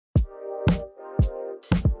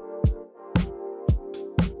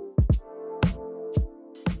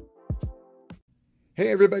Hey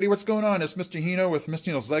everybody, what's going on? It's Mr. Hino with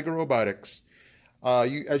Mr. Hino's LEGO Robotics.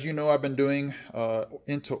 As you know, I've been doing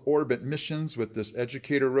into orbit missions with this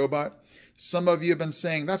educator robot. Some of you have been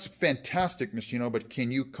saying, that's fantastic, Mr. Hino, but can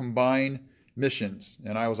you combine missions?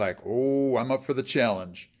 And I was like, oh, I'm up for the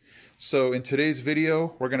challenge. So in today's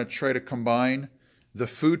video, we're going to try to combine the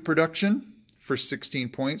food production for 16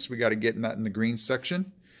 points. We got to get that in the green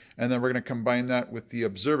section. And then we're going to combine that with the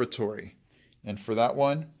observatory. And for that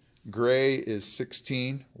one, gray is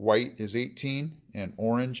 16, white is 18, and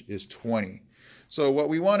orange is 20. So what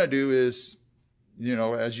we want to do is,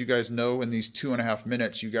 as you guys know, in these 2.5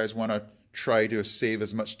 minutes, you guys want to try to save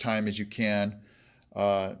as much time as you can,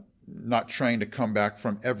 not trying to come back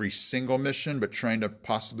from every single mission, but trying to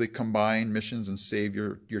possibly combine missions and save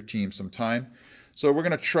your team some time. So we're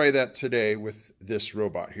going to try that today with this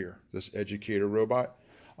robot here, this educator robot.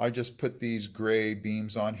 I just put these gray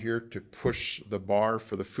beams on here to push the bar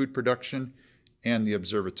for the food production and the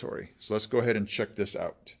observatory. So let's go ahead and check this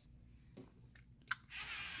out.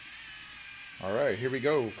 All right, here we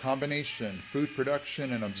go. Combination, food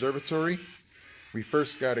production and observatory. We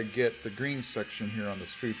first got to get the green section here on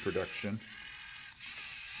this food production.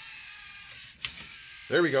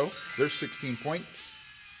 There we go. There's 16 points.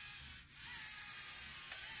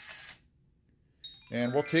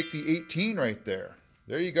 And we'll take the 18 right there.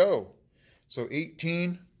 There you go. So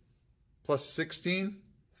 18 plus 16,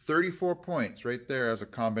 34 points right there as a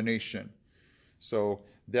combination. So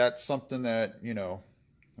that's something that,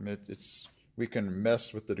 we can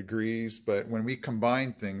mess with the degrees, but when we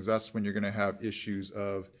combine things, that's when you're going to have issues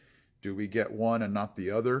of, do we get one and not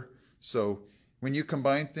the other? So when you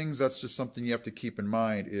combine things, that's just something you have to keep in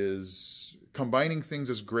mind, is combining things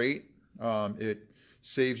is great. It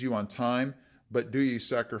saves you on time. But do you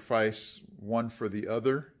sacrifice one for the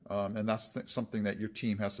other? And that's something that your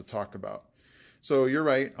team has to talk about. So you're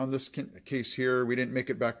right, on this case here, we didn't make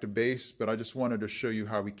it back to base, but I just wanted to show you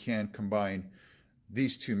how we can combine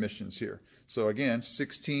these two missions here. So again,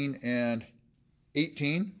 16 and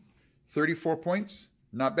 18, 34 points,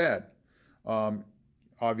 not bad.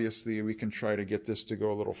 Obviously, we can try to get this to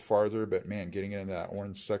go a little farther, but man, getting into that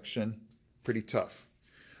orange section, pretty tough.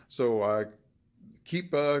 So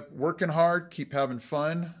keep working hard, keep having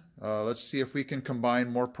fun. Let's see if we can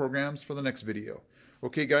combine more programs for the next video.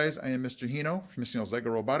 Okay guys, I am Mr. Hino from Mr. Hino's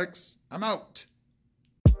LEGO Robotics. I'm out.